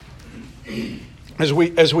as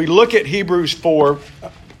we look at Hebrews 4,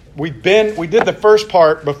 we did the first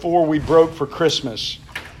part before we broke for Christmas.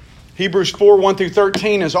 Hebrews 4, 1 through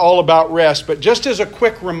 13 is all about rest. But just as a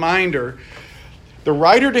quick reminder, the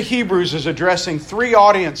writer to Hebrews is addressing three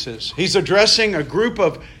audiences. He's addressing a group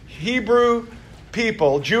of Hebrew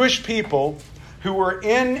people, Jewish people, who were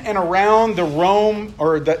in and around the Rome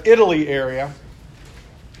or the Italy area.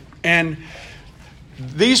 And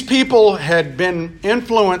these people had been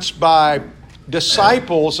influenced by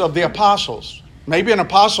disciples of the apostles. Maybe an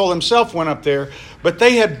apostle himself went up there, but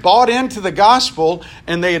they had bought into the gospel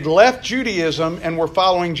and they had left Judaism and were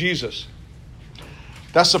following Jesus.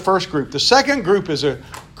 That's the first group. The second group is a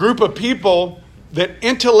group of people that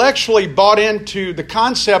intellectually bought into the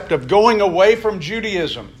concept of going away from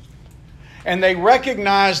Judaism. And they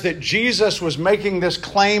recognized that Jesus was making this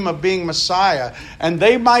claim of being Messiah. And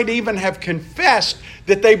they might even have confessed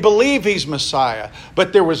that they believe He's Messiah.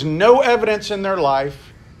 But there was no evidence in their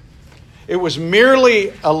life. It was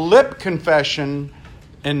merely a lip confession,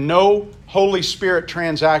 and no Holy Spirit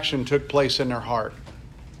transaction took place in their heart.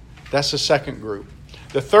 That's the second group.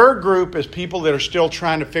 The third group is people that are still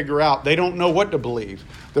trying to figure out. They don't know what to believe.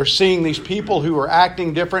 They're seeing these people who are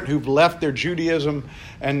acting different, who've left their Judaism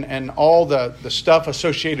and all the stuff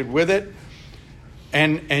associated with it.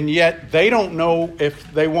 And yet they don't know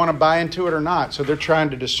if they want to buy into it or not. So they're trying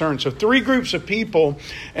to discern. So three groups of people,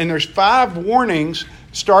 and there's 5 warnings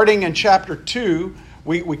starting in chapter 2.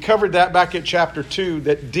 We covered that back at chapter 2,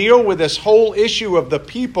 that deal with this whole issue of the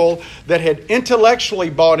people that had intellectually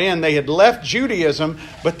bought in. They had left Judaism,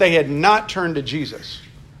 but they had not turned to Jesus.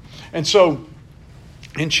 And so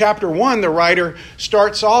in chapter 1, the writer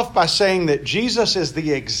starts off by saying that Jesus is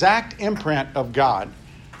the exact imprint of God.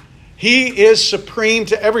 He is supreme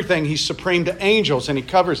to everything. He's supreme to angels, and he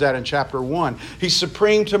covers that in chapter 1. He's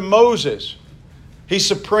supreme to Moses. He's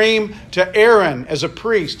supreme to Aaron as a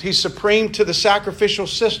priest. He's supreme to the sacrificial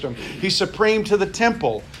system. He's supreme to the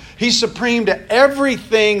temple. He's supreme to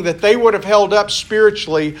everything that they would have held up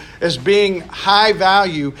spiritually as being high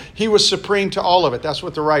value. He was supreme to all of it. That's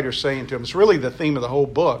what the writer's saying to him. It's really the theme of the whole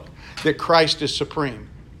book, that Christ is supreme.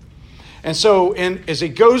 And so as he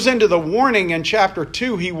goes into the warning in chapter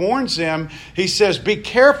 2, he warns them. He says, be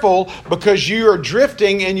careful because you are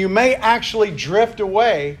drifting and you may actually drift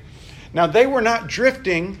away. Now, they were not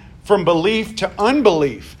drifting from belief to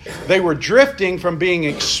unbelief. They were drifting from being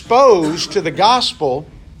exposed to the gospel.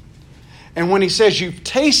 And when he says you've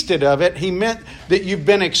tasted of it, he meant that you've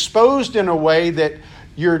been exposed in a way that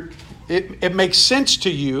it makes sense to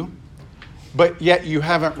you, but yet you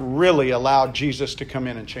haven't really allowed Jesus to come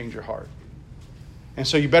in and change your heart. And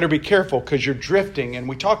so you better be careful because you're drifting. And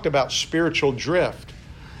we talked about spiritual drift.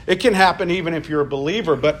 It can happen even if you're a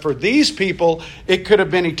believer. But for these people, it could have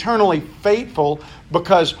been eternally fateful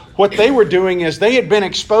because what they were doing is they had been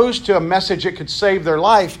exposed to a message that could save their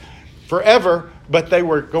life forever, but they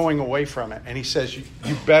were going away from it. And he says, you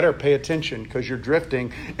better pay attention because you're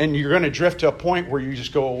drifting, and you're going to drift to a point where you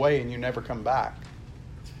just go away and you never come back.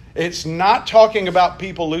 It's not talking about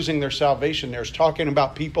people losing their salvation. There's talking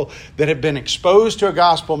about people that have been exposed to a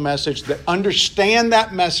gospel message, that understand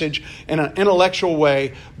that message in an intellectual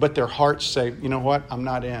way, but their hearts say, you know what, I'm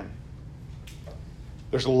not in.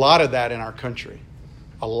 There's a lot of that in our country.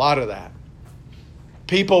 A lot of that.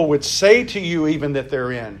 People would say to you even that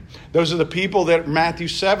they're in. Those are the people that Matthew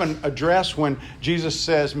 7 address when Jesus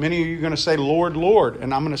says, many of you are going to say, Lord, Lord.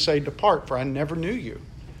 And I'm going to say, depart, for I never knew you.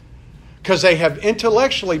 Because they have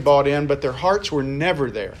intellectually bought in, but their hearts were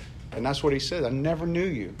never there. And that's what he said. I never knew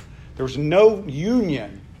you. There was no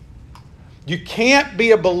union. You can't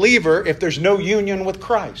be a believer if there's no union with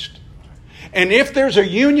Christ. And if there's a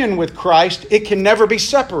union with Christ, it can never be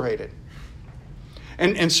separated.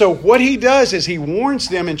 And so what he does is he warns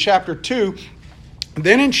them in chapter 2.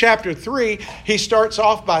 Then in chapter 3, he starts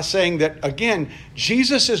off by saying that, again,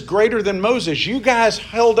 Jesus is greater than Moses. You guys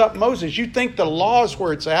held up Moses. You think the law is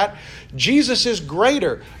where it's at. Jesus is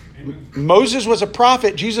greater. Moses was a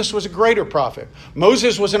prophet. Jesus was a greater prophet.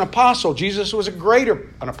 Moses was an apostle. Jesus was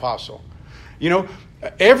an apostle. You know,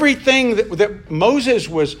 everything that Moses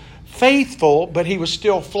was faithful, but he was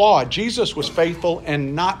still flawed. Jesus was faithful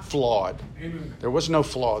and not flawed. Amen. There was no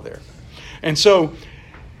flaw there. And so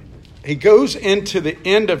he goes into the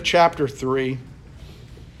end of chapter 3,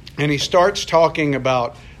 and he starts talking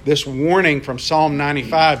about this warning from Psalm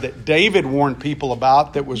 95 that David warned people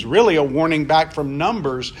about, that was really a warning back from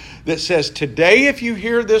Numbers that says, today if you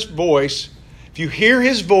hear this voice, if you hear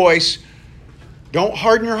his voice, don't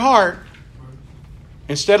harden your heart.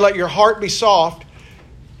 Instead, let your heart be soft.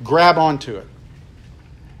 Grab onto it.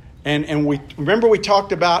 And we remember we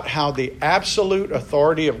talked about how the absolute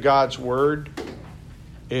authority of God's word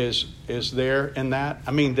is there in that.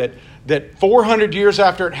 I mean, that 400 years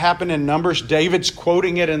after it happened in Numbers, David's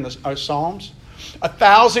quoting it in the Psalms.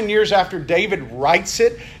 1,000 years after David writes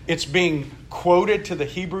it, it's being quoted to the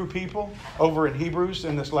Hebrew people over in Hebrews,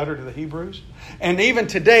 in this letter to the Hebrews. And even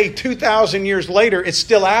today, 2,000 years later, it's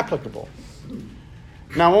still applicable.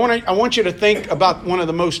 Now, I want you to think about one of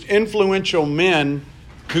the most influential men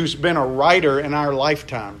who's been a writer in our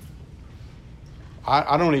lifetime.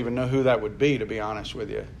 I don't even know who that would be, to be honest with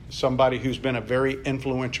you. Somebody who's been a very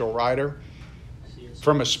influential writer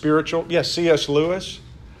from a spiritual... Yes, C.S. Lewis.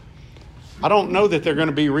 I don't know that they're going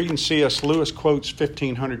to be reading C.S. Lewis quotes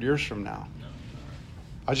 1,500 years from now.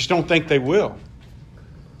 I just don't think they will.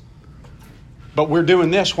 But we're doing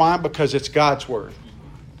this. Why? Because it's God's word.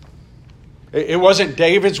 It wasn't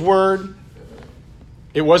David's word.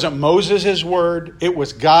 It wasn't Moses' word. It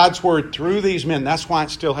was God's word through these men. That's why it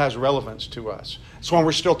still has relevance to us. That's why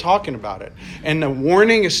we're still talking about it. And the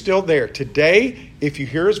warning is still there. Today, if you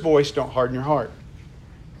hear his voice, don't harden your heart.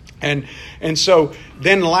 And so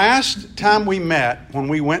then last time we met, when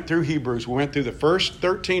we went through Hebrews, we went through the first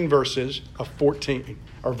 13 verses of 14,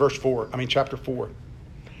 or chapter 4.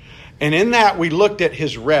 And in that we looked at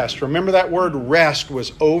his rest. Remember that word rest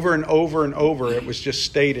was over and over and over. It was just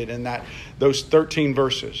stated in those 13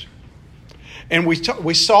 verses. And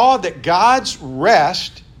we saw that God's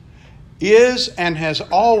rest is and has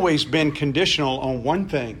always been conditional on one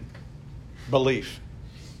thing: belief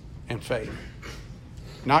and faith.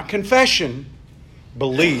 Not confession,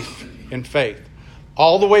 belief and faith.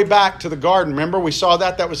 All the way back to the garden. Remember, we saw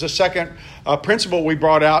that. That was the second principle we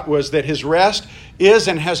brought out, was that his rest is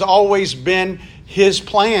and has always been his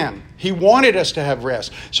plan. He wanted us to have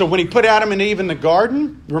rest. So when he put Adam and Eve in the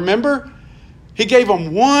garden, remember, he gave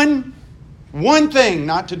them one thing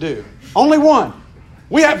not to do. Only one.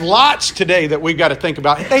 We have lots today that we've got to think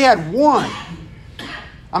about. They had one.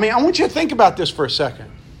 I mean, I want you to think about this for a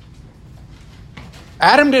second.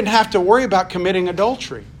 Adam didn't have to worry about committing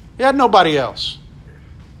adultery. He had nobody else.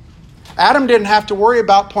 Adam didn't have to worry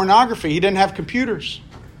about pornography. He didn't have computers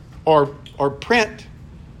or print.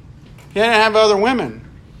 He didn't have other women.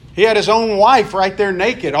 He had his own wife right there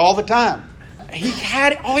naked all the time. He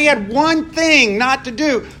had one thing not to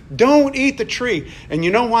do. Don't eat the tree. And you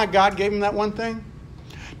know why God gave him that one thing?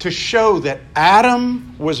 To show that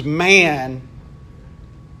Adam was man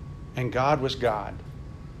and God was God.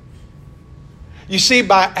 You see,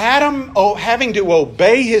 by Adam having to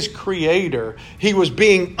obey his Creator, he was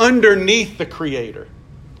being underneath the Creator.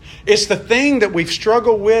 It's the thing that we've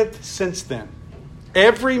struggled with since then.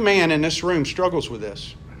 Every man in this room struggles with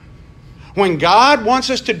this. When God wants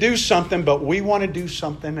us to do something, but we want to do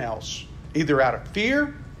something else, either out of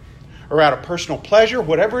fear or out of personal pleasure,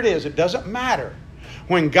 whatever it is, it doesn't matter.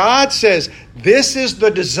 When God says, this is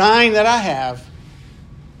the design that I have,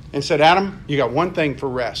 and said, Adam, you got one thing for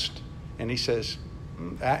rest. And he says,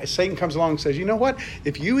 Satan comes along and says, you know what?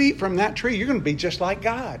 If you eat from that tree, you're going to be just like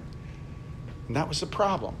God. And that was the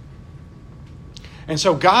problem. And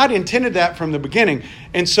so God intended that from the beginning.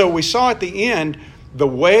 And so we saw at the end, the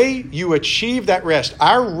way you achieve that rest,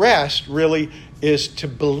 our rest really is to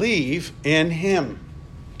believe in Him,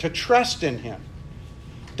 to trust in Him.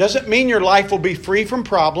 Doesn't mean your life will be free from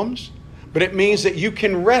problems, but it means that you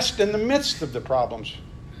can rest in the midst of the problems.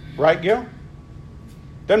 Right, Gil?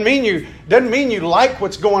 Doesn't mean you like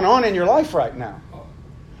what's going on in your life right now.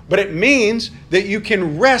 But it means that you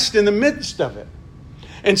can rest in the midst of it.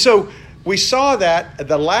 And so we saw that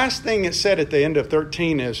the last thing it said at the end of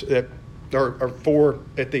 13 is that, or 4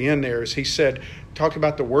 at the end there, is he said, talked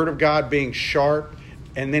about the Word of God being sharp,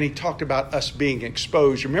 and then he talked about us being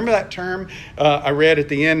exposed. Remember that term I read at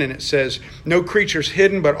the end, and it says, no creature's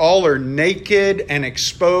hidden, but all are naked and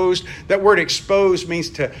exposed. That word exposed means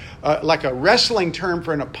to, like a wrestling term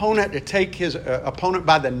for an opponent, to take his opponent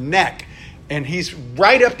by the neck, and he's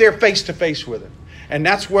right up there face to face with him. And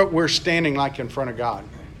that's what we're standing like in front of God.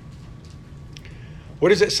 What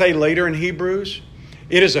does it say later in Hebrews?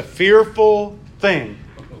 It is a fearful thing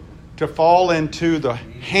to fall into the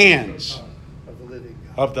hands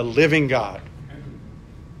of the living God.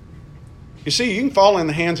 You see, you can fall in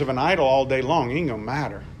the hands of an idol all day long. It ain't going to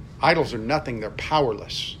matter. Idols are nothing. They're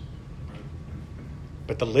powerless.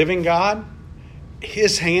 But the living God,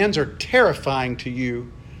 His hands are terrifying to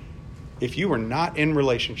you if you are not in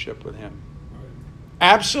relationship with Him.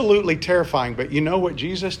 Absolutely terrifying. But you know what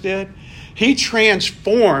Jesus did? He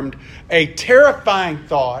transformed a terrifying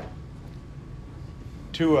thought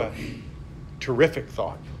to a terrific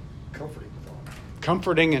thought.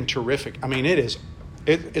 Comforting and terrific. I mean,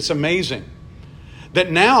 it's amazing.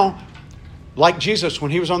 That now, like Jesus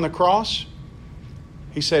when he was on the cross,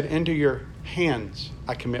 he said, into your hands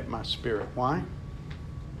I commit my spirit. Why?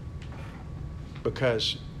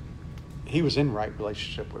 Because he was in right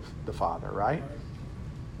relationship with the Father, right?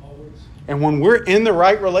 Always. And when we're in the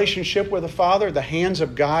right relationship with the Father, the hands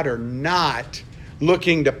of God are not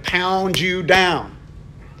looking to pound you down.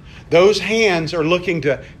 Those hands are looking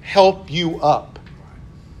to help you up.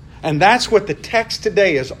 And that's what the text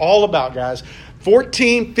today is all about, guys.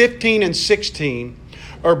 14, 15, and 16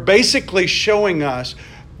 are basically showing us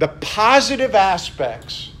the positive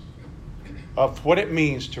aspects of what it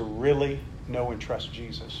means to really know and trust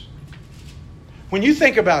Jesus. When you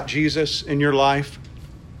think about Jesus in your life,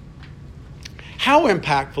 how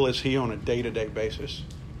impactful is he on a day-to-day basis?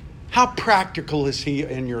 How practical is he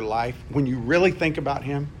in your life when you really think about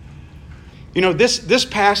him? You know, this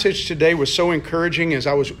passage today was so encouraging as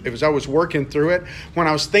I was working through it. When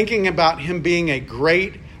I was thinking about him being a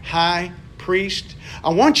great high priest, I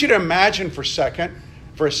want you to imagine for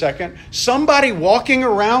a second, somebody walking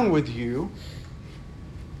around with you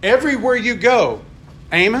everywhere you go.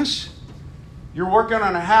 Amos, you're working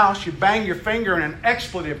on a house, you bang your finger and an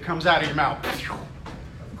expletive comes out of your mouth.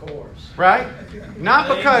 Of course. Right?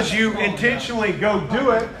 Not because you intentionally go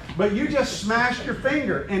do it, but you just smashed your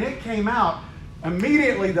finger and it came out.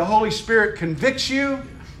 Immediately the Holy Spirit convicts you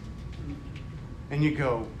and you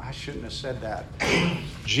go, I shouldn't have said that.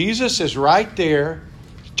 Jesus is right there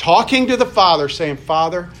talking to the Father saying,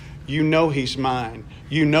 Father, you know he's mine.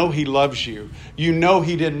 You know he loves you. You know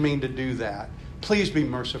he didn't mean to do that. Please be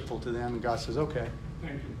merciful to them. And God says, okay.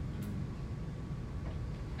 Thank you.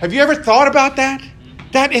 Have you ever thought about that?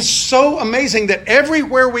 That is so amazing that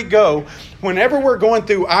everywhere we go, whenever we're going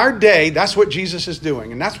through our day, that's what Jesus is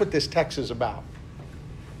doing. And that's what this text is about.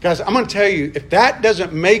 Guys, I'm going to tell you, if that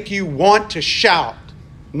doesn't make you want to shout,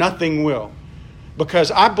 nothing will.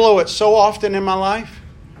 Because I blow it so often in my life.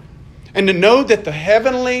 And to know that the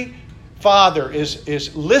Heavenly Father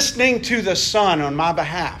is listening to the Son on my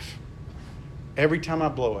behalf every time I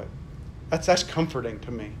blow it. That's comforting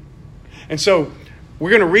to me. And so we're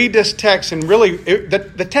going to read this text, and really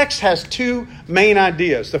the text has two main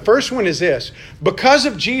ideas. The first one is this. Because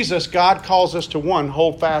of Jesus, God calls us to, one,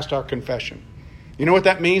 hold fast our confession. You know what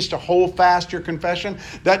that means, to hold fast your confession?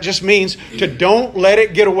 That just means to don't let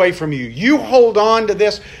it get away from you. You hold on to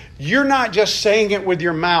this. You're not just saying it with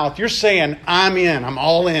your mouth. You're saying, I'm in. I'm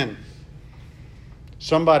all in.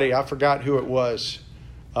 Somebody, I forgot who it was,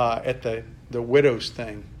 at the widow's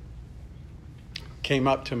thing, came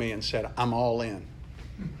up to me and said, I'm all in.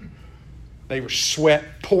 They were sweat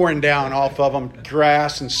pouring down off of them,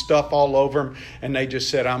 grass and stuff all over them, and they just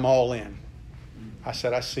said, I'm all in. I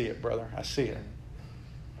said, I see it, brother. I see it.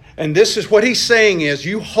 And this is what he's saying is,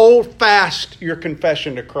 you hold fast your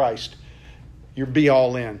confession to Christ. You be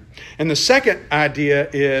all in. And the second idea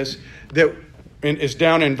is that, and is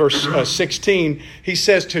down in verse 16, he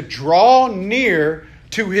says to draw near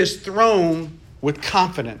to his throne with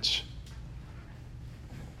confidence.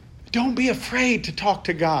 Don't be afraid to talk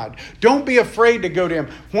to God. Don't be afraid to go to him.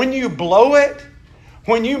 When you blow it,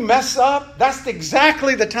 when you mess up, that's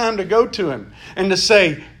exactly the time to go to him and to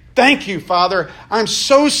say, thank you, Father. I'm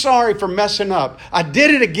so sorry for messing up. I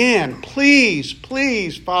did it again. Please,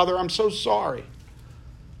 please, Father, I'm so sorry.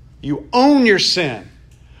 You own your sin.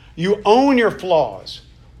 You own your flaws.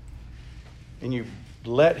 And you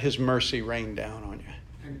let his mercy rain down on you.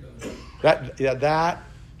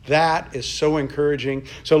 That is so encouraging.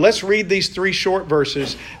 So let's read these 3 short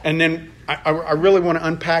verses, and then I really want to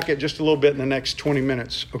unpack it just a little bit in the next 20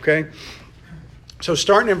 minutes, okay? So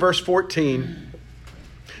starting in verse 14,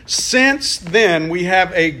 since then we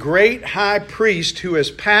have a great high priest who has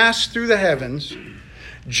passed through the heavens,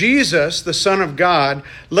 Jesus, the Son of God,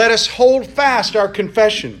 let us hold fast our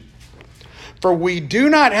confession. For we do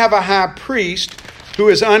not have a high priest who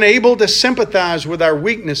is unable to sympathize with our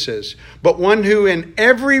weaknesses, but one who in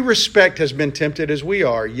every respect has been tempted as we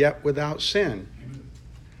are, yet without sin.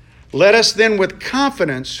 Let us then with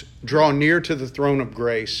confidence draw near to the throne of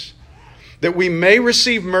grace, that we may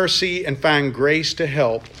receive mercy and find grace to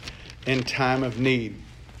help in time of need.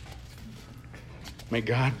 May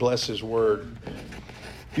God bless his word.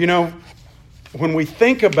 You know, when we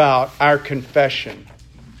think about our confession,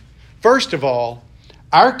 first of all,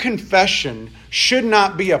 our confession should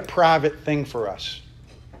not be a private thing for us.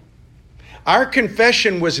 Our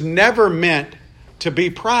confession was never meant to be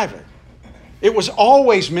private. It was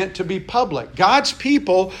always meant to be public. God's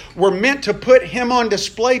people were meant to put him on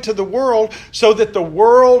display to the world so that the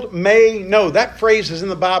world may know. That phrase is in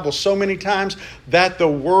the Bible so many times, that the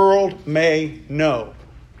world may know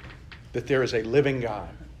that there is a living God.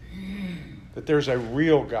 that there's a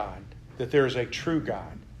real God, that there is a true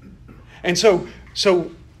God. And so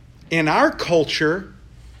in our culture,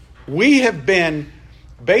 we have been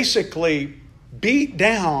basically beat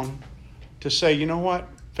down to say, you know what?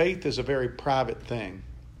 Faith is a very private thing.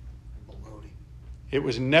 It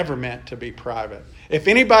was never meant to be private.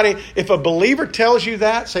 If a believer tells you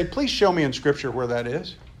that, say, please show me in Scripture where that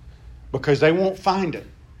is. Because they won't find it.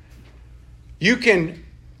 You can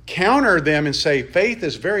counter them and say, faith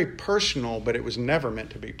is very personal, but it was never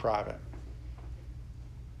meant to be private.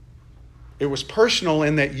 It was personal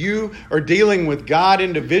in that you are dealing with God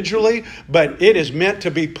individually, but it is meant to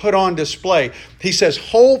be put on display. He says,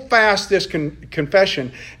 hold fast this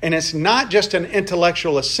confession. And it's not just an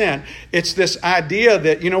intellectual assent. It's this idea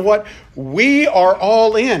that, you know what? We are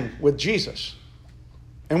all in with Jesus.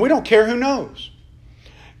 And we don't care who knows.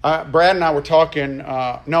 Brad and I were talking,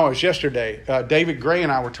 it was yesterday. David Gray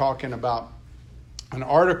and I were talking about an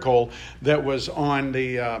article that was on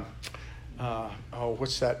the...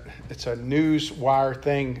 what's that? It's a news wire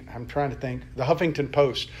thing. I'm trying to think. The Huffington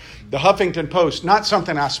Post. The Huffington Post. Not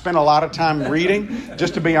something I spent a lot of time reading,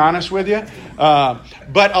 just to be honest with you.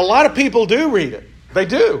 But a lot of people do read it. They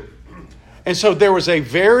do. And so there was a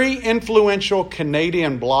very influential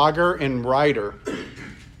Canadian blogger and writer,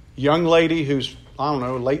 young lady who's,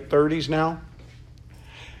 late 30s now,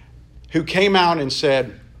 who came out and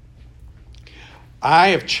said, I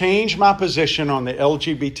have changed my position on the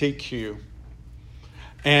LGBTQ.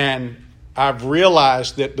 And I've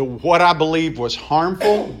realized that what I believed was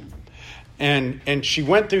harmful. And she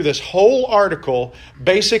went through this whole article.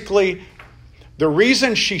 Basically, the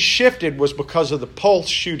reason she shifted was because of the Pulse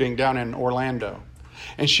shooting down in Orlando.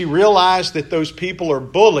 And she realized that those people are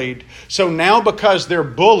bullied. So now because they're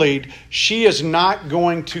bullied, she is not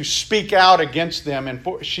going to speak out against them. And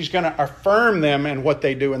she's going to affirm them in what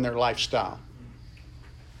they do in their lifestyle.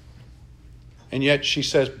 And yet she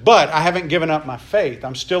says, but I haven't given up my faith.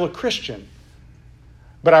 I'm still a Christian.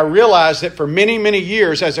 But I realized that for many, many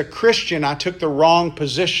years as a Christian, I took the wrong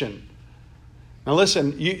position. Now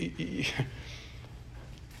listen,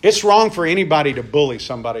 it's wrong for anybody to bully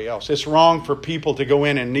somebody else. It's wrong for people to go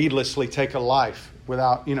in and needlessly take a life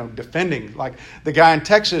without, defending. Like the guy in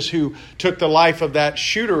Texas who took the life of that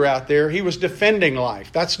shooter out there, he was defending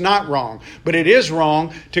life. That's not wrong. But it is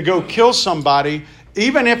wrong to go kill somebody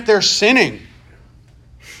even if they're sinning.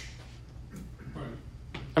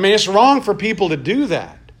 It's wrong for people to do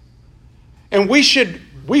that. And we should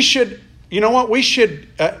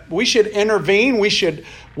intervene. We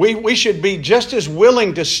should be just as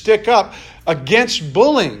willing to stick up against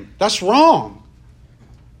bullying. That's wrong.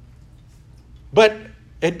 But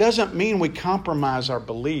it doesn't mean we compromise our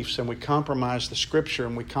beliefs and we compromise the Scripture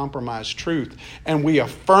and we compromise truth and we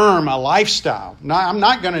affirm a lifestyle. Now, I'm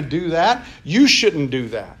not going to do that. You shouldn't do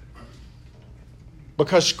that.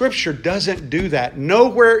 Because Scripture doesn't do that.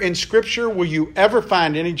 Nowhere in Scripture will you ever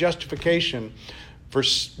find any justification for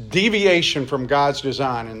deviation from God's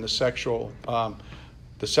design in the sexual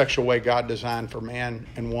way God designed for man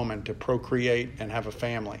and woman to procreate and have a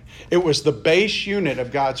family. It was the base unit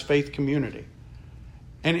of God's faith community.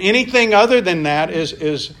 And anything other than that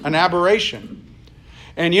is an aberration.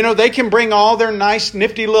 And they can bring all their nice,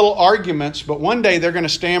 nifty little arguments, but one day they're going to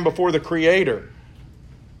stand before the Creator.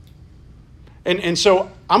 And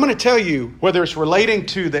so I'm going to tell you, whether it's relating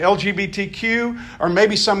to the LGBTQ or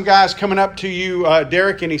maybe some guy's coming up to you,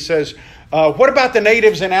 Derek, and he says, what about the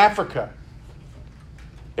natives in Africa?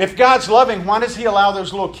 If God's loving, why does He allow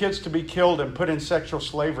those little kids to be killed and put in sexual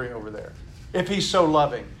slavery over there? If He's so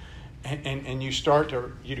loving. And you start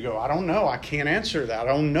to go, I don't know. I can't answer that. I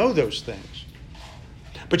don't know those things.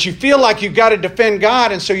 But you feel like you've got to defend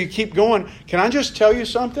God, and so you keep going. Can I just tell you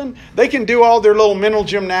something? They can do all their little mental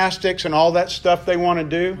gymnastics and all that stuff they want to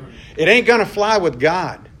do. It ain't going to fly with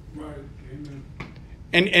God. Right.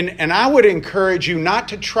 Amen. And I would encourage you not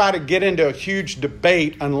to try to get into a huge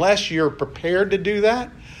debate unless you're prepared to do that.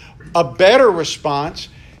 A better response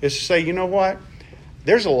is to say, you know what?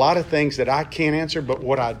 There's a lot of things that I can't answer, but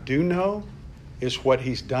what I do know is what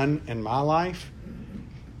He's done in my life.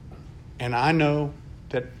 And I know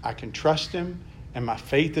that I can trust Him and my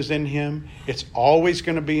faith is in Him. It's always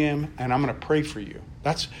going to be Him, and I'm going to pray for you.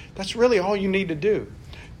 That's really all you need to do.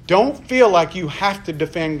 Don't feel like you have to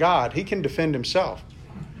defend God. He can defend Himself.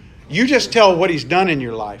 You just tell what He's done in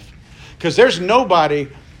your life. Because there's nobody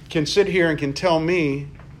can sit here and can tell me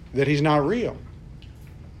that He's not real.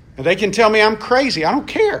 And they can tell me I'm crazy. I don't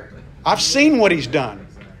care. I've seen what He's done.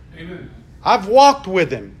 Amen. I've walked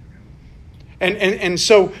with Him. And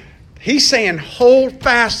so He's saying, hold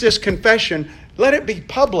fast this confession. Let it be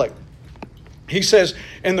public. He says,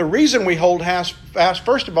 and the reason we hold fast,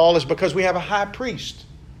 first of all, is because we have a high priest.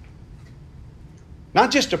 Not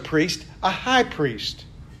just a priest, a high priest.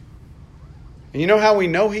 And you know how we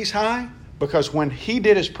know he's high? Because when he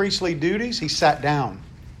did his priestly duties, he sat down.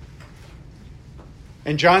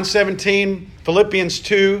 In John 17, Philippians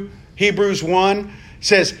 2, Hebrews 1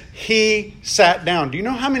 says he sat down. Do you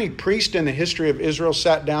know how many priests in the history of Israel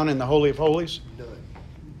sat down in the Holy of Holies? None.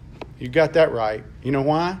 You got that right. You know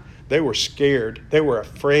why? They were scared. They were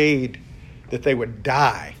afraid that they would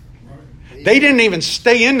die. They didn't even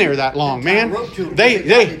stay in there that long, man.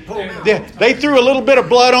 They threw a little bit of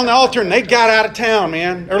blood on the altar and they got out of town,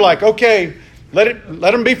 man. They're like, okay, let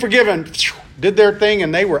them be forgiven. Did their thing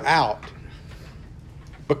and they were out.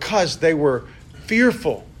 Because they were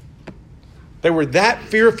fearful. They were that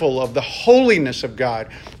fearful of the holiness of God.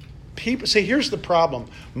 People, see, here's the problem.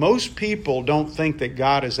 Most people don't think that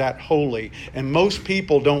God is that holy, and most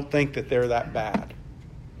people don't think that they're that bad,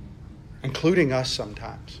 including us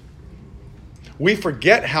sometimes. We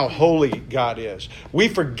forget how holy God is. We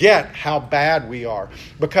forget how bad we are.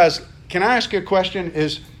 Because, can I ask you a question?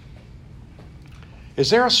 Is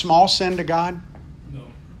there a small sin to God? No.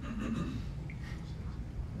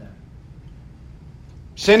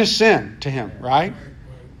 Sin is sin to him, right?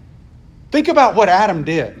 Think about what Adam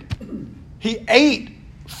did. He ate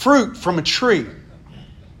fruit from a tree.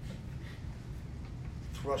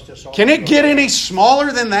 Can it get any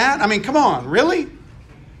smaller than that? I mean, come on, really?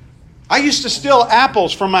 I used to steal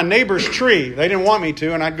apples from my neighbor's tree. They didn't want me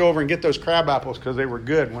to, and I'd go over and get those crab apples because they were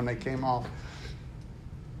good when they came off.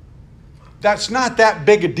 That's not that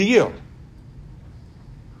big a deal.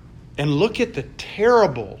 And look at the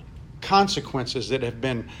terrible consequences that have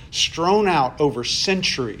been strewn out over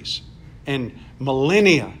centuries and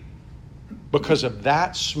millennia because of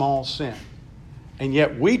that small sin. And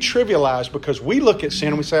yet we trivialize because we look at sin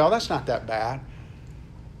and we say, oh, that's not that bad.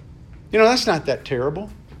 You know, that's not that terrible.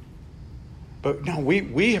 But no,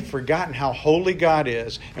 we have forgotten how holy God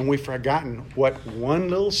is, and we've forgotten what one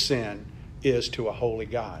little sin is to a holy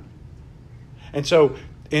God. And so,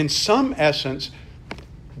 in some essence,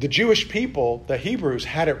 the Jewish people, the Hebrews,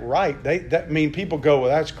 had it right. People go,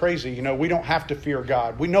 well, that's crazy. You know, we don't have to fear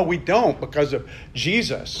God. We know we don't because of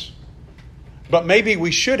Jesus. But maybe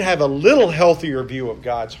we should have a little healthier view of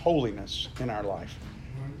God's holiness in our life.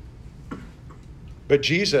 But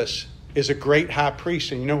Jesus is a great high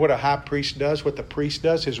priest. And you know what a high priest does? What the priest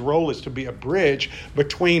does? His role is to be a bridge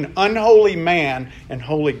between unholy man and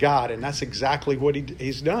holy God. And that's exactly what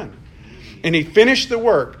he's done. And he finished the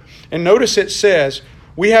work. And notice it says,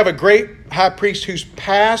 we have a great high priest who's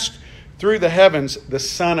passed through the heavens, the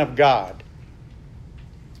Son of God.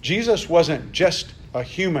 Jesus wasn't just a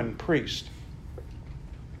human priest.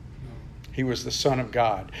 He was the Son of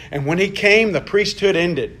God. And when he came, the priesthood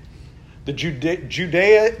ended. The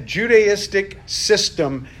Judaistic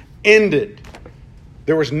system ended.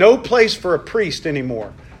 There was no place for a priest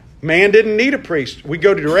anymore. Man didn't need a priest. We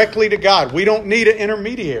go directly to God. We don't need an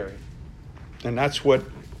intermediary. And that's what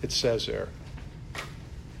it says there.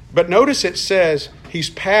 But notice it says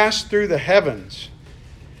he's passed through the heavens.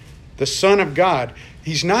 The Son of God.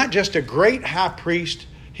 He's not just a great high priest.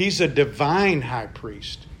 He's a divine high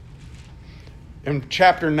priest. In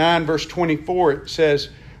chapter 9, verse 24, it says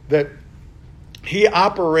that he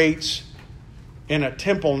operates in a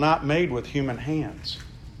temple not made with human hands.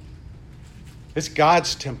 It's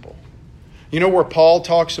God's temple. You know where Paul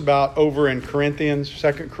talks about over in Corinthians,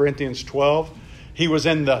 2 Corinthians 12? He was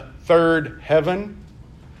in the third heaven.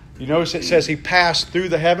 You notice it says he passed through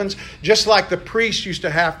the heavens. Just like the priest used to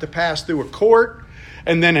have to pass through a court,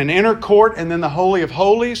 and then an inner court, and then the Holy of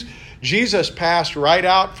Holies. Jesus passed right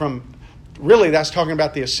out from, really that's talking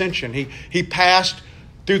about the ascension. He passed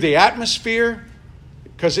through the atmosphere.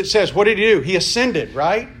 Because it says, what did he do? He ascended,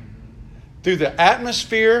 right? Through the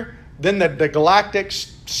atmosphere, then the galactic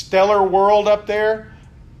stellar world up there,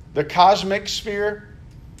 the cosmic sphere,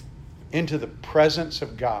 into the presence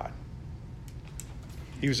of God.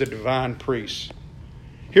 He was a divine priest.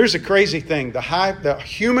 Here's the crazy thing. The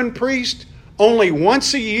human priest, only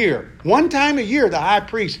once a year, one time a year, the high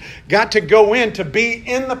priest got to go in to be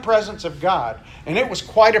in the presence of God. And it was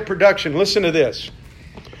quite a production. Listen to this.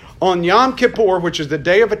 On Yom Kippur, which is the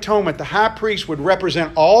Day of Atonement, the high priest would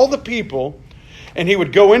represent all the people, and he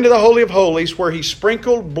would go into the Holy of Holies where he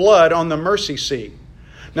sprinkled blood on the mercy seat.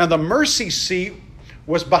 Now, the mercy seat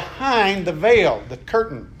was behind the veil, the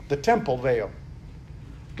curtain, the temple veil.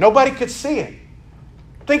 Nobody could see it.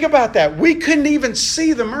 Think about that. We couldn't even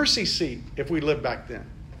see the mercy seat if we lived back then.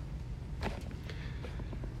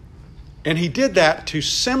 And he did that to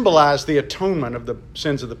symbolize the atonement of the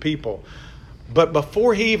sins of the people. But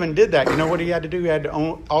before he even did that, you know what he had to do? He had to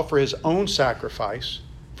offer his own sacrifice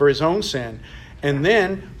for his own sin. And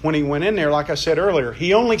then when he went in there, like I said earlier,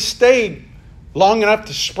 he only stayed long enough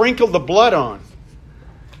to sprinkle the blood on.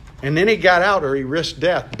 And then he got out or he risked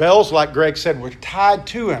death. Bells, like Greg said, were tied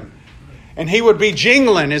to him. And he would be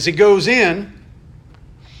jingling as he goes in.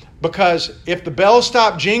 Because if the bells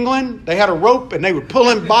stopped jingling, they had a rope and they would pull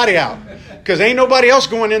his body out. Because ain't nobody else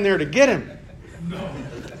going in there to get him.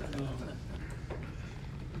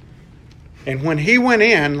 And when he went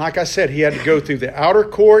in, like I said, he had to go through the outer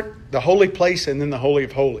court, the holy place, and then the Holy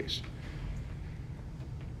of Holies.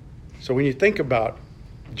 So when you think about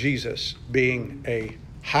Jesus being a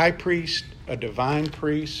high priest, a divine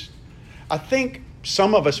priest, I think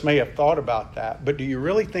some of us may have thought about that, but do you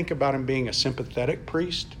really think about him being a sympathetic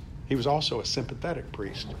priest? He was also a sympathetic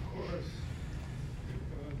priest. Of course.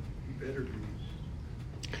 He better be.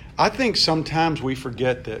 I think sometimes we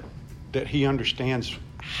forget that he understands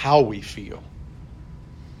how we feel.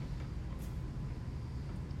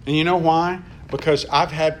 And you know why? Because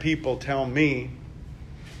I've had people tell me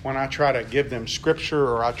when I try to give them scripture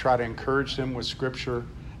or I try to encourage them with scripture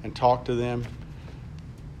and talk to them,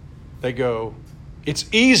 they go, "It's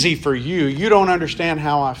easy for you. You don't understand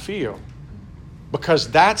how I feel." Because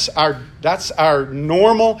that's our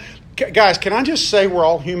normal. Guys, can I just say we're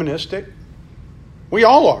all humanistic? We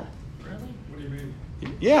all are. Really? What do you mean?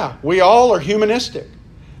 Yeah, we all are humanistic.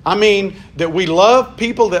 I mean, that we love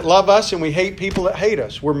people that love us and we hate people that hate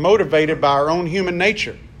us. We're motivated by our own human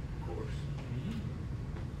nature. Of course.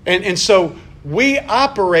 And so we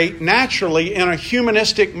operate naturally in a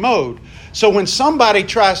humanistic mode. So when somebody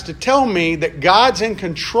tries to tell me that God's in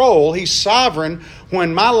control, He's sovereign,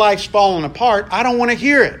 when my life's falling apart, I don't want to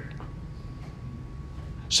hear it.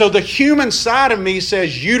 So the human side of me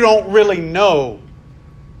says, you don't really know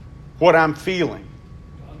what I'm feeling.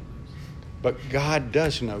 But God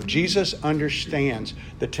does know. Jesus understands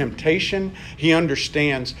the temptation. He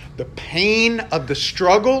understands the pain of the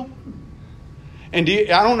struggle. And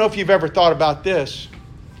I don't know if you've ever thought about this.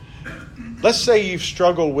 Let's say you've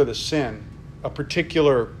struggled with a sin, a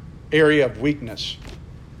particular area of weakness.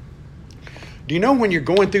 Do you know when you're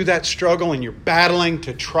going through that struggle and you're battling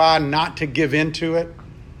to try not to give into it,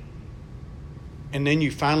 and then you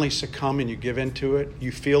finally succumb and you give into it,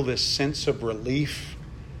 you feel this sense of relief?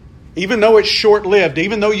 Even though it's short-lived,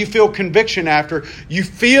 even though you feel conviction after, you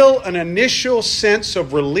feel an initial sense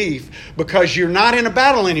of relief because you're not in a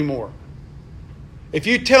battle anymore. If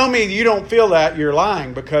you tell me you don't feel that, you're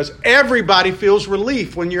lying, because everybody feels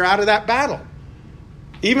relief when you're out of that battle.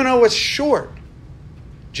 Even though it's short.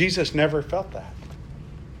 Jesus never felt that.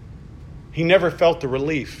 He never felt the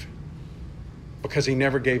relief because He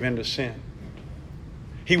never gave in to sin.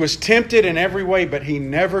 He was tempted in every way, but He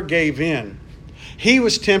never gave in. He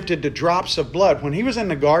was tempted to drops of blood. When He was in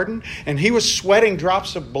the garden and He was sweating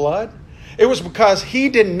drops of blood, it was because He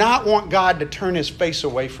did not want God to turn His face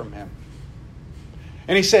away from Him.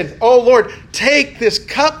 And He said, "Oh Lord, take this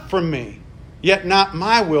cup from me, yet not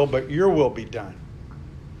my will, but your will be done."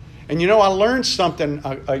 And you know, I learned something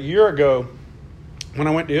a year ago when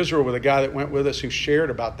I went to Israel with a guy that went with us who shared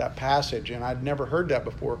about that passage, and I'd never heard that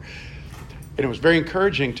before. And it was very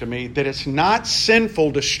encouraging to me that it's not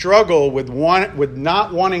sinful to struggle with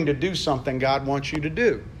not wanting to do something God wants you to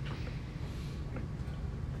do.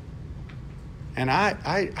 And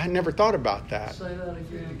I never thought about that. Say that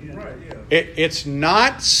again. Right, yeah. It's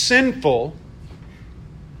not sinful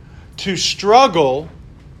to struggle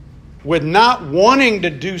with not wanting to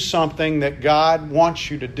do something that God wants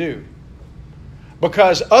you to do.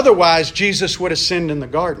 Because otherwise Jesus would have sinned in the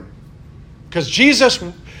garden. Because Jesus,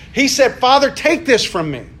 He said, "Father, take this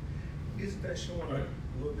from me." Isn't that showing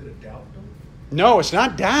a little bit of doubt, though? No, it's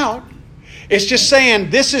not doubt. It's just saying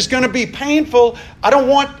this is going to be painful. I don't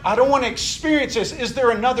want to experience this. Is there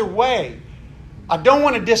another way? I don't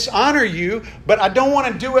want to dishonor you, but I don't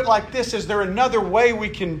want to do it like this. Is there another way we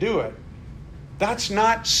can do it? That's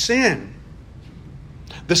not sin.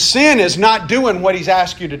 The sin is not doing what He's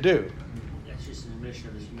asked you to do. That's just an admission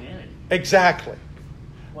of His humanity. Exactly.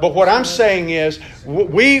 But what I'm saying is,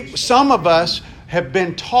 some of us have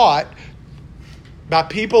been taught by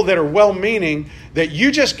people that are well-meaning that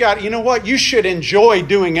you just got, you know what, you should enjoy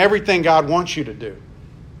doing everything God wants you to do.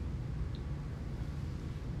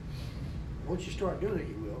 Once you start doing it,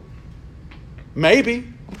 you will. Maybe.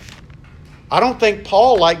 I don't think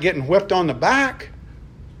Paul liked getting whipped on the back.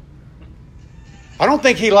 I don't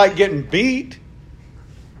think he liked getting beat.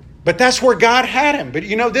 But that's where God had him. But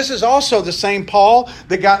you know, this is also the same Paul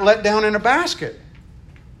that got let down in a basket.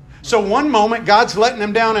 So one moment, God's letting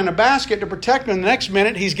him down in a basket to protect him. The next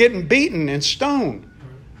minute, he's getting beaten and stoned.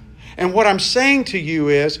 And what I'm saying to you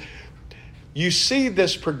is, you see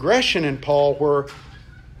this progression in Paul where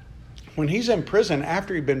when he's in prison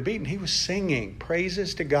after he'd been beaten, he was singing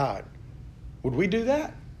praises to God. Would we do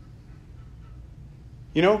that?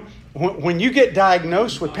 You know, when you get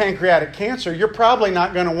diagnosed with pancreatic cancer, you're probably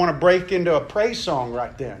not going to want to break into a praise song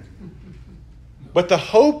right then. But the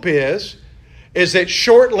hope is that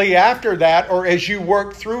shortly after that, or as you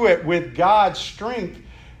work through it with God's strength,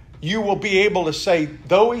 you will be able to say,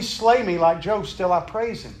 though he slay me like Job, still I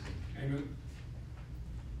praise him. Amen.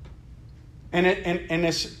 And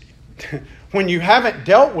it's when you haven't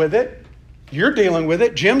dealt with it, you're dealing with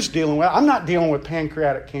it, Jim's dealing with it. I'm not dealing with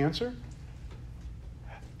pancreatic cancer.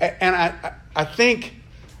 And I think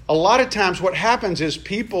a lot of times what happens is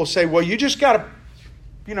people say, well, you just got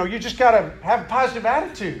to have a positive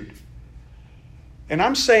attitude. And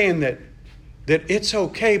I'm saying that it's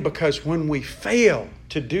okay, because when we fail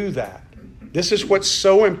to do that, this is what's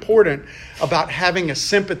so important about having a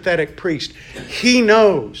sympathetic priest. He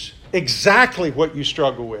knows exactly what you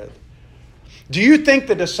struggle with. Do you think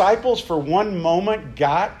the disciples for one moment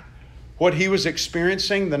got what he was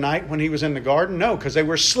experiencing the night when he was in the garden? No, because they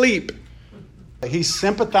were asleep. He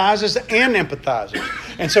sympathizes and empathizes.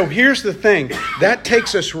 And so here's the thing. That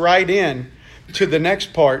takes us right in to the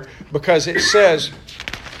next part, because it says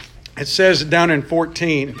down in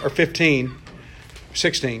 14 or 15,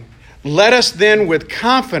 16, let us then with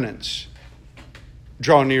confidence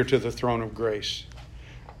draw near to the throne of grace.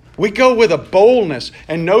 We go with a boldness.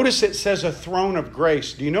 And notice it says a throne of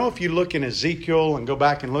grace. Do you know, if you look in Ezekiel and go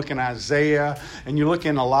back and look in Isaiah and you look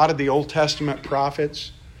in a lot of the Old Testament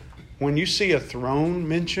prophets, when you see a throne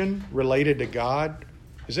mentioned related to God,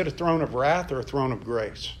 is it a throne of wrath or a throne of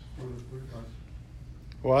grace?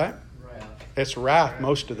 What? Wrath. It's wrath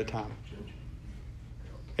most of the time.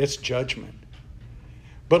 It's judgment.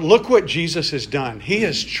 But look what Jesus has done. He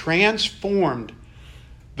has transformed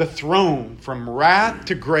the throne from wrath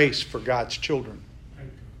to grace for God's children.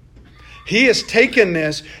 He has taken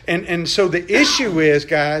this, and so the issue is,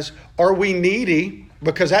 guys, are we needy?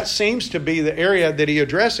 Because that seems to be the area that he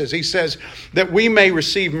addresses. He says that we may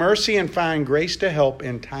receive mercy and find grace to help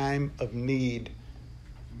in time of need.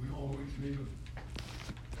 We always need him.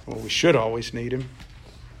 Well, we should always need him.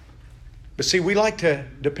 But see, we like to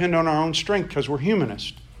depend on our own strength because we're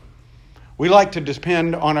humanists. We like to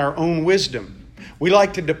depend on our own wisdom. We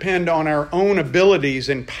like to depend on our own abilities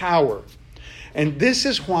and power. And this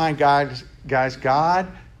is why, guys, God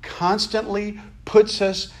constantly puts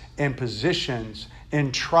us in positions,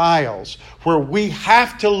 in trials, where we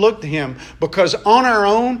have to look to him, because on our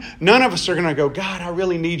own, none of us are going to go, God, I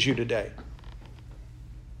really need you today.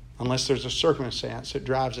 Unless there's a circumstance that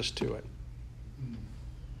drives us to it.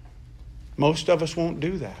 Most of us won't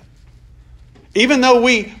do that. Even though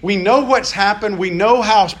we know what's happened, we know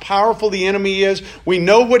how powerful the enemy is, we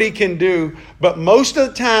know what he can do, but most of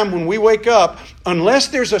the time when we wake up, unless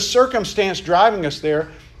there's a circumstance driving us there,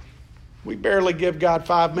 we barely give God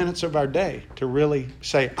 5 minutes of our day to really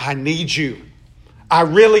say, I need you. I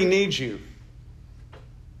really need you.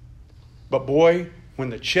 But boy, when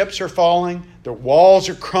the chips are falling, the walls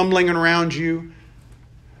are crumbling around you,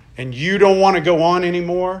 and you don't want to go on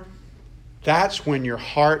anymore, that's when your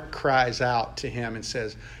heart cries out to him and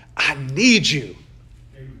says, I need you.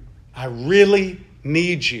 I really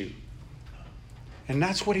need you. And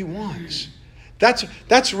that's what he wants.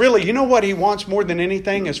 That's really, you know what he wants more than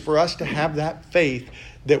anything is for us to have that faith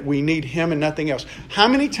that we need him and nothing else. How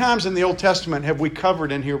many times in the Old Testament have we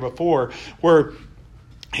covered in here before where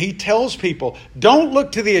he tells people, don't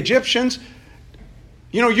look to the Egyptians.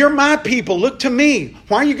 You know, you're my people. Look to me.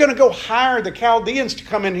 Why are you going to go hire the Chaldeans to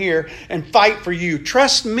come in here and fight for you?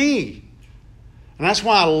 Trust me. And that's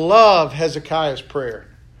why I love Hezekiah's prayer.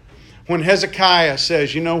 When Hezekiah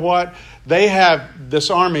says, you know what? They have this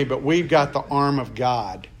army, but we've got the arm of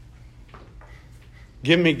God.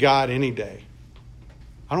 Give me God any day.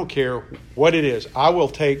 I don't care what it is. I will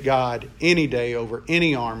take God any day over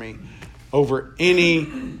any army, over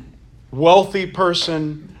any wealthy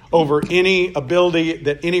person, over any ability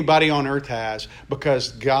that anybody on earth has,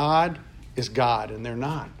 because God is God and they're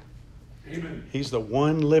not. Amen. He's the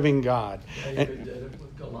one living God. David did it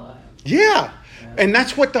with Goliath. Yeah. And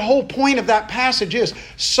that's what the whole point of that passage is.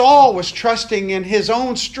 Saul was trusting in his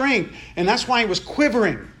own strength, and that's why he was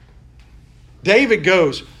quivering. David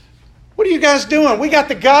goes, what are you guys doing? We got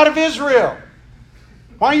the God of Israel.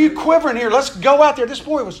 Why are you quivering here? Let's go out there. This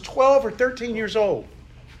boy was 12 or 13 years old.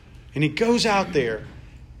 And he goes out there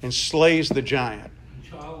and slays the giant.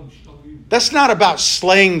 That's not about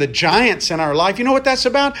slaying the giants in our life. You know what that's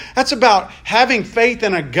about? That's about having faith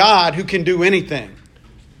in a God who can do anything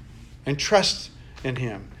and trust in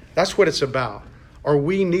him. That's what it's about. Are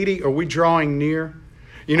we needy? Are we drawing near?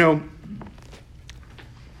 You know,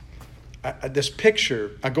 this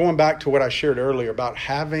picture, going back to what I shared earlier about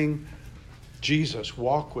having Jesus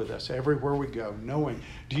walk with us everywhere we go, knowing.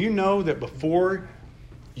 Do you know that before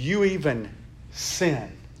you even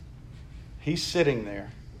sin, He's sitting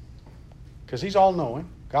there? Because He's all-knowing.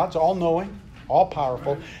 God's all-knowing,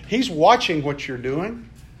 all-powerful. He's watching what you're doing.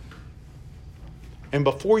 And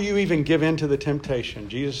before you even give in to the temptation,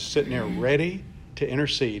 Jesus is sitting there ready to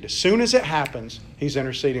intercede. As soon as it happens, He's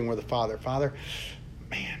interceding with the Father. Father,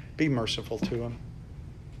 man, be merciful to him.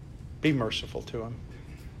 Be merciful to him.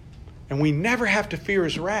 And we never have to fear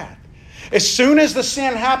His wrath. As soon as the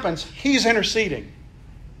sin happens, He's interceding.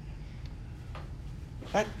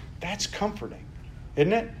 That's comforting,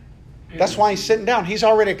 isn't it? That's why He's sitting down. He's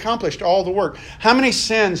already accomplished all the work. How many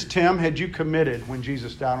sins, Tim, had you committed when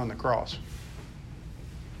Jesus died on the cross?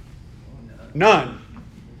 None.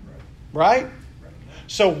 Right?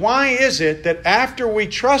 So why is it that after we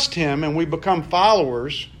trust Him and we become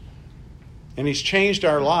followers and He's changed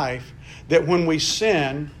our life, that when we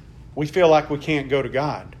sin, we feel like we can't go to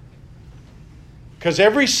God? Because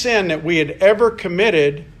every sin that we had ever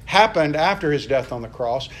committed happened after His death on the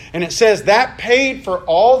cross. And it says that paid for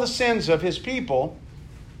all the sins of His people.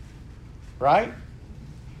 Right?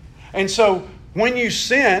 And so when you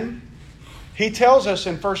sin, He tells us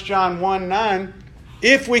in 1 John 1:9,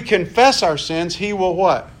 if we confess our sins, He will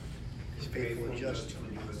what?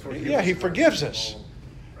 Yeah, He forgives us.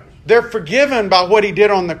 They're forgiven by what He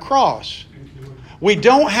did on the cross. We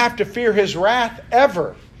don't have to fear His wrath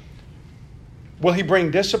ever. Will He bring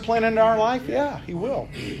discipline into our life? Yeah, He will.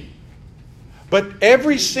 But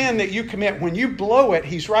every sin that you commit, when you blow it,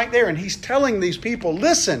 He's right there and He's telling these people,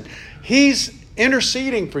 listen, He's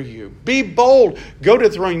interceding for you. Be bold. Go to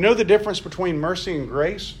the throne. You know the difference between mercy and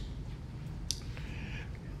grace?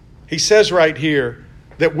 He says right here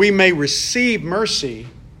that we may receive mercy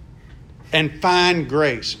and find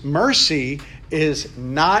grace. Mercy is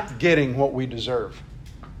not getting what we deserve.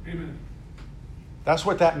 Amen. That's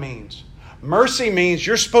what that means. Mercy means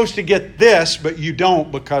you're supposed to get this, but you don't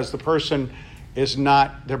because the person is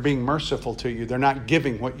not, they're being merciful to you. They're not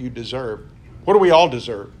giving what you deserve. What do we all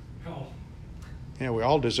deserve? Hell. Yeah, we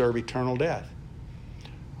all deserve eternal death.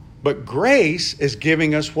 But grace is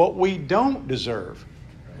giving us what we don't deserve.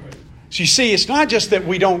 So you see, it's not just that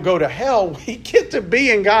we don't go to hell. We get to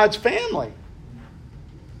be in God's family.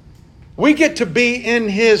 We get to be in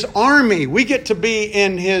His army. We get to be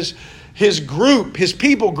in His group, His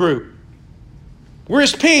people group. We're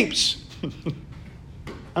His peeps.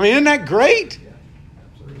 I mean, isn't that great?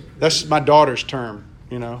 That's my daughter's term,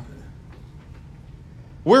 you know.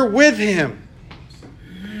 We're with Him.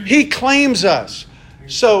 He claims us.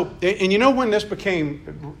 So, and you know when this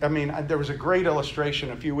became, there was a great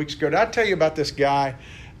illustration a few weeks ago. Did I tell you about this guy?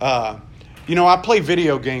 I play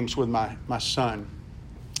video games with my son.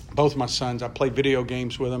 Both my sons, I play video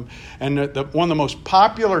games with them. And one of the most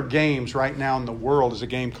popular games right now in the world is a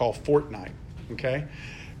game called Fortnite. Okay?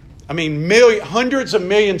 I mean, hundreds of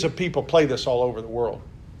millions of people play this all over the world.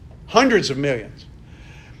 Hundreds of millions.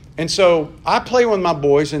 And so I play with my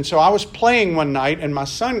boys. And so I was playing one night and my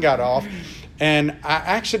son got off. And I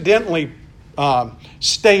accidentally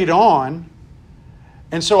stayed on.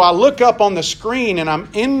 And so I look up on the screen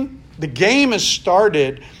and the game has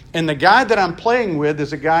started. And the guy that I'm playing with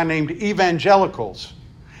is a guy named Evangelicals.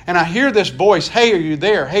 And I hear this voice, hey, are you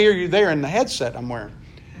there? Hey, are you there? In the headset I'm wearing.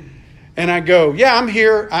 And I go, yeah, I'm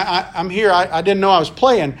here. I'm here. I didn't know I was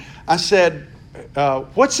playing. I said,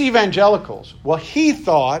 what's Evangelicals? Well, he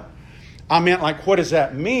thought I meant like, what does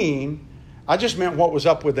that mean? I just meant what was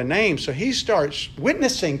up with the name. So he starts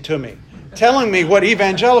witnessing to me, telling me what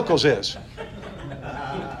Evangelicals is.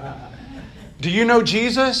 Do you know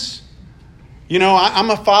Jesus? You know, I'm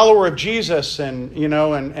a follower of Jesus, and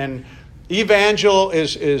and evangel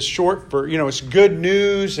is short for, it's good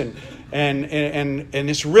news, and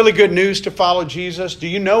it's really good news to follow Jesus. Do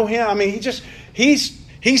you know him? I mean, he's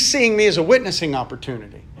seeing me as a witnessing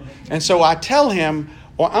opportunity. And so I tell him,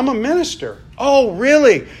 well, I'm a minister. Oh,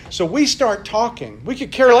 really? So we start talking. We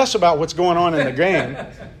could care less about what's going on in the game.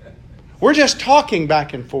 We're just talking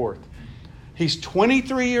back and forth. He's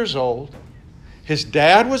 23 years old. His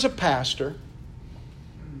dad was a pastor.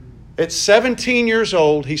 At 17 years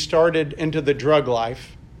old, he started into the drug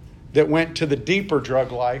life that went to the deeper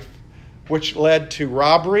drug life, which led to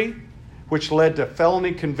robbery, which led to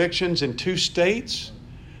felony convictions in 2 states.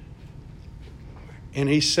 And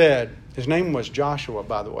he said, his name was Joshua,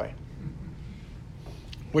 by the way,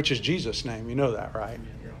 which is Jesus' name. You know that, right?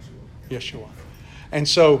 Yeshua. And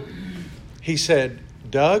so he said,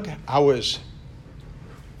 Doug, I was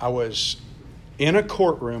I was in a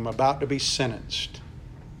courtroom about to be sentenced.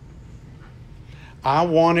 I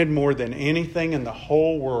wanted more than anything in the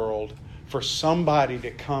whole world for somebody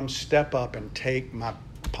to come step up and take my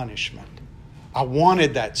punishment. I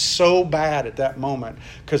wanted that so bad at that moment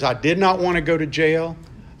because I did not want to go to jail.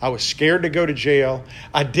 I was scared to go to jail.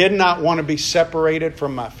 I did not want to be separated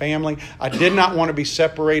from my family. I did not want to be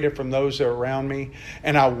separated from those that are around me.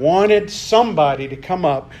 And I wanted somebody to come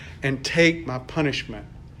up and take my punishment.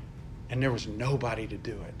 And there was nobody to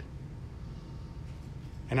do it.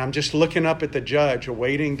 And I'm just looking up at the judge,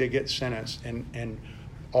 waiting to get sentenced. And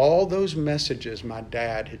all those messages my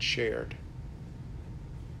dad had shared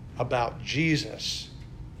about Jesus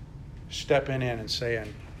stepping in and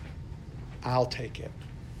saying, I'll take it.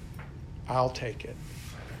 I'll take it.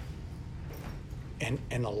 And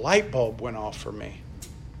a light bulb went off for me.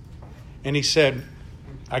 And he said,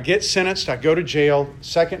 I get sentenced, I go to jail.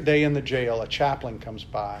 Second day in the jail, a chaplain comes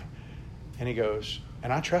by. And he goes,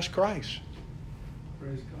 and I trust Christ.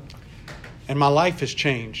 Praise God. And my life has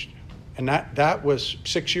changed. And that was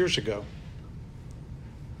 6 years ago.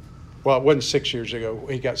 Well, it wasn't 6 years ago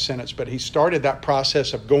he got sentenced, but he started that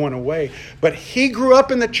process of going away. But he grew up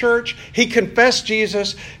in the church. He confessed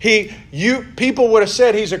Jesus. People would have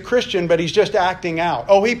said he's a Christian, but he's just acting out.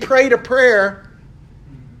 Oh, he prayed a prayer.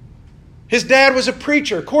 His dad was a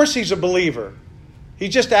preacher. Of course he's a believer.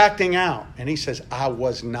 He's just acting out. And he says, I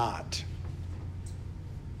was not.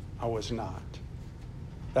 I was not.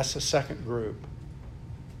 That's the second group.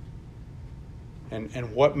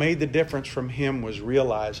 And what made the difference from him was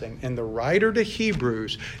realizing, and the writer to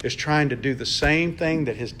Hebrews is trying to do the same thing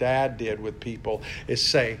that his dad did with people, is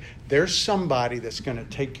say, there's somebody that's going to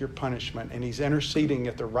take your punishment, and he's interceding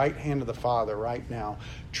at the right hand of the Father right now.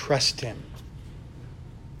 Trust him.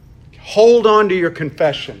 Hold on to your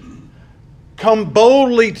confession. Come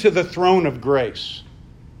boldly to the throne of grace.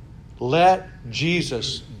 Let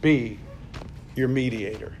Jesus be your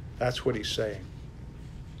mediator. That's what he's saying.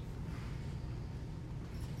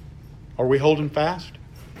 Are we holding fast?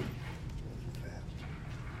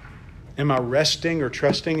 Am I resting or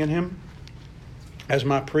trusting in him as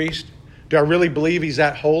my priest? Do I really believe he's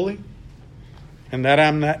that holy and that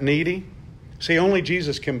I'm that needy? See, only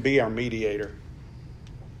Jesus can be our mediator.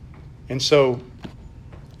 And so,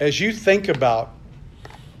 as you think about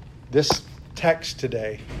this text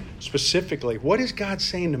today, specifically, what is God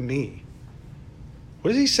saying to me? What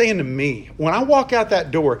is he saying to me? When I walk out that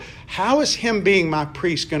door, how is him being my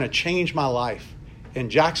priest going to change my life in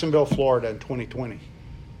Jacksonville, Florida in 2020?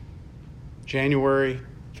 January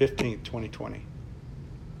 15th, 2020.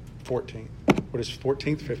 14th. What is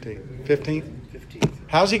 14th, 15th? 15th? 15th.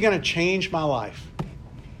 How's he going to change my life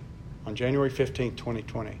on January 15th,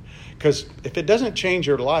 2020? Because if it doesn't change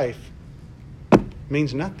your life, it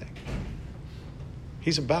means nothing.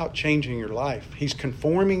 He's about changing your life. He's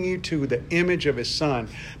conforming you to the image of his Son.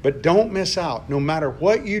 But don't miss out. No matter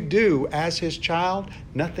what you do as his child,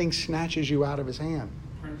 nothing snatches you out of his hand.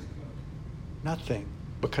 Nothing.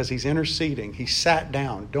 Because he's interceding. He sat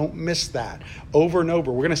down. Don't miss that. Over and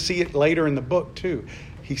over. We're going to see it later in the book too.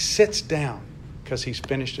 He sits down because he's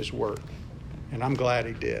finished his work. And I'm glad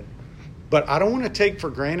he did. But I don't want to take for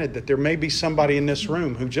granted that there may be somebody in this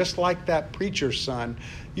room who, just like that preacher's son,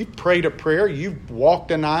 you've prayed a prayer, you've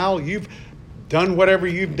walked an aisle, you've done whatever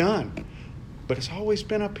you've done. But it's always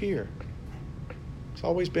been up here. It's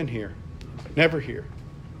always been here. Never here.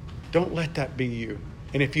 Don't let that be you.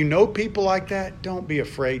 And if you know people like that, don't be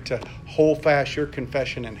afraid to hold fast your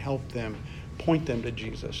confession and help them, point them to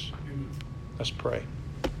Jesus. Let's pray.